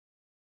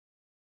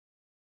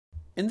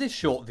In this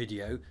short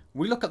video,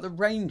 we look at the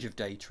range of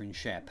data in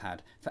SharePad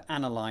for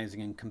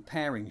analysing and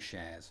comparing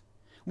shares.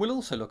 We'll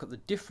also look at the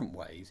different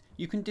ways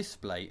you can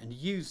display and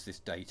use this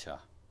data.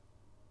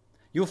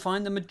 You'll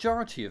find the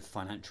majority of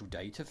financial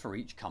data for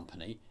each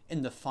company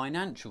in the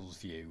Financials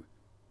view.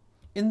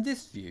 In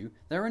this view,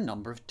 there are a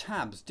number of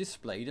tabs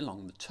displayed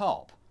along the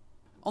top.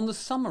 On the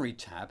Summary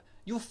tab,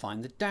 you'll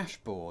find the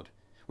dashboard,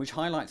 which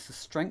highlights the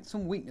strengths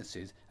and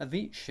weaknesses of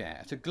each share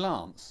at a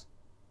glance.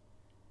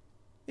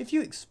 If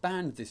you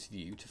expand this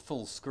view to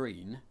full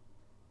screen,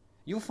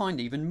 you'll find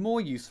even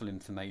more useful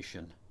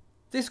information.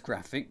 This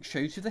graphic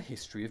shows you the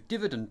history of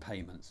dividend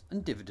payments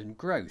and dividend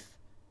growth.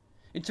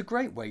 It's a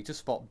great way to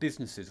spot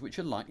businesses which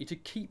are likely to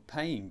keep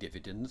paying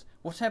dividends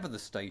whatever the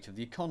state of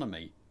the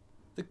economy.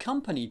 The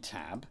Company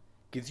tab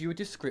gives you a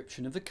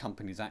description of the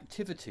company's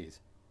activities,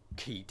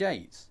 key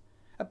dates,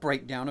 a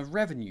breakdown of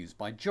revenues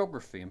by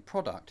geography and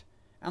product,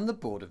 and the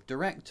board of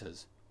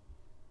directors.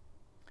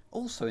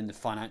 Also in the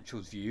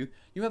Financials view,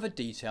 you have a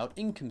detailed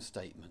income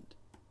statement,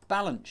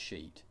 balance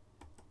sheet,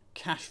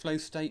 cash flow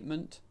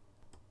statement,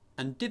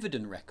 and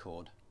dividend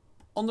record.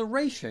 On the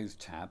Ratios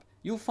tab,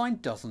 you'll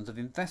find dozens of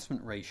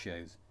investment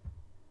ratios.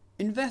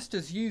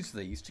 Investors use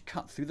these to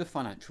cut through the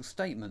financial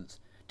statements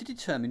to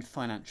determine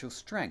financial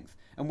strength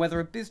and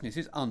whether a business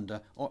is under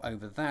or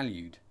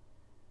overvalued.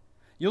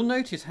 You'll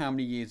notice how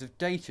many years of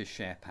data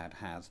SharePad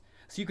has,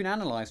 so you can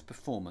analyse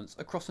performance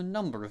across a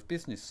number of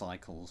business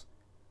cycles.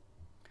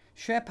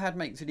 SharePad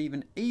makes it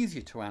even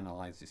easier to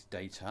analyse this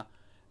data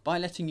by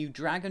letting you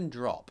drag and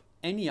drop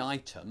any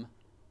item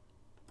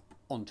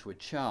onto a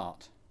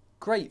chart.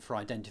 Great for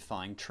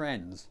identifying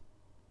trends.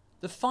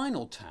 The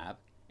Final tab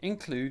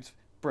includes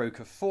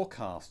broker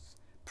forecasts,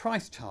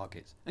 price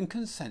targets and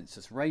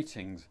consensus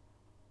ratings.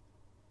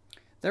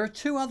 There are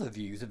two other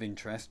views of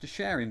interest to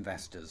share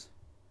investors.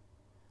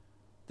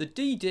 The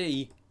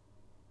DD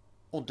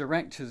or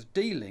Directors'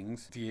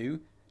 Dealings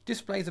view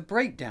displays a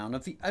breakdown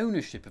of the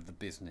ownership of the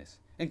business,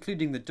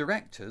 including the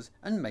directors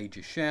and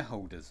major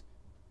shareholders.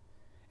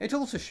 It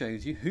also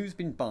shows you who's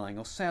been buying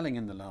or selling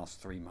in the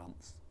last 3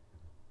 months.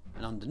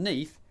 And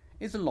underneath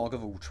is a log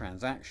of all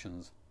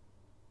transactions.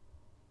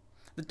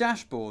 The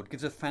dashboard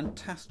gives a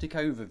fantastic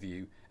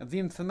overview of the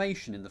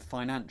information in the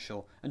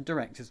Financial and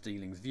Directors'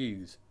 Dealings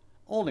views,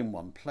 all in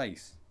one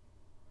place.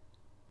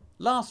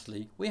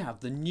 Lastly, we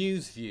have the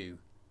News view,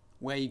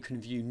 where you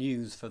can view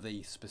news for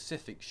the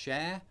specific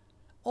share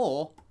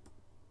or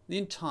the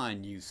entire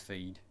news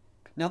feed.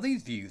 Now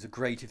these views are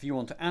great if you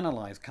want to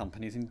analyse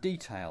companies in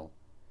detail.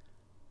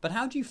 But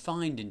how do you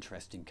find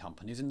interesting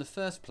companies in the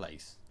first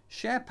place?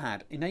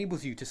 SharePad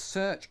enables you to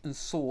search and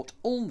sort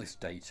all this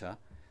data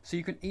so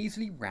you can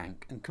easily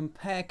rank and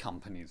compare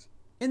companies.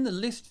 In the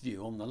List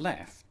view on the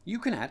left, you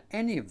can add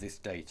any of this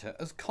data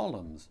as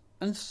columns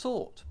and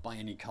sort by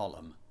any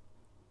column.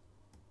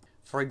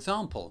 For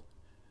example,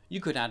 you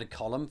could add a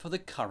column for the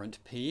current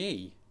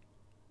PE,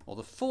 or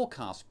the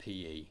forecast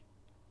PE,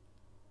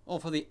 or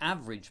for the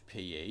average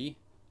PE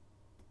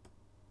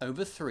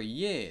over 3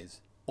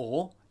 years.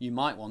 Or you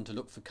might want to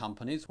look for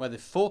companies where the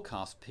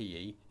forecast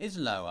PE is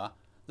lower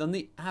than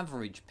the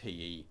average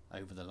PE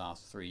over the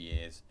last 3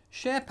 years.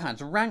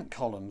 SharePad's rank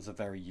columns are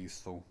very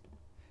useful.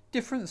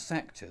 Different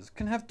sectors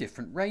can have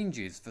different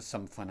ranges for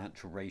some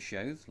financial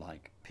ratios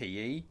like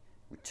PE,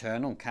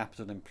 return on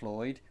capital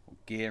employed, or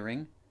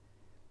gearing.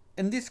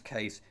 In this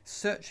case,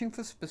 searching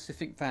for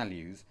specific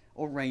values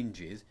or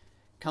ranges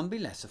can be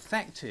less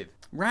effective.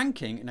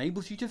 Ranking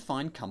enables you to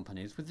find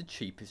companies with the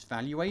cheapest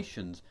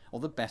valuations or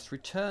the best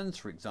returns,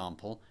 for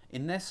example,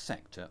 in their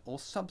sector or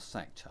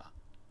subsector.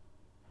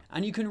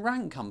 And you can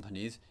rank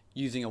companies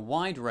using a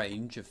wide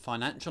range of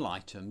financial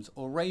items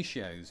or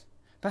ratios.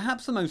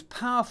 Perhaps the most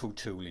powerful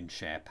tool in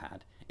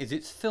SharePad is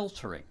its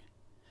filtering,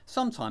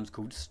 sometimes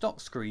called stock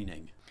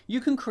screening. You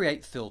can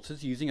create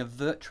filters using a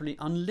virtually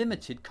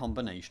unlimited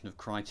combination of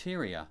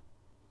criteria.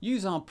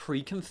 Use our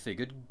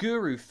pre-configured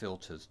Guru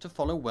filters to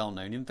follow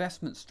well-known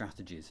investment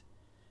strategies.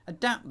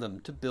 Adapt them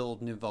to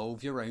build and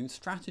evolve your own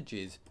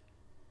strategies,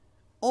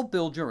 or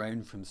build your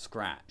own from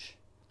scratch.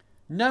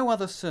 No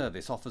other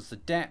service offers the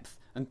depth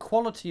and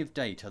quality of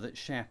data that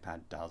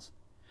SharePad does.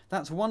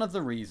 That's one of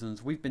the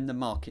reasons we've been the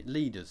market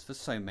leaders for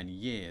so many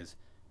years.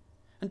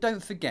 And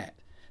don't forget,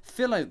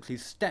 Phil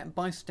Oakley's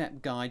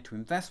step-by-step guide to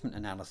investment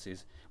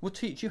analysis will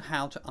teach you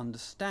how to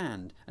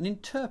understand and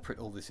interpret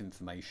all this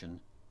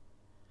information.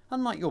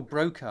 Unlike your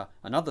broker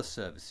and other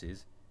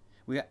services,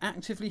 we are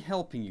actively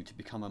helping you to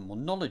become a more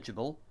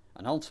knowledgeable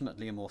and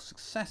ultimately a more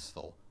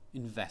successful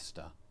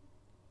investor.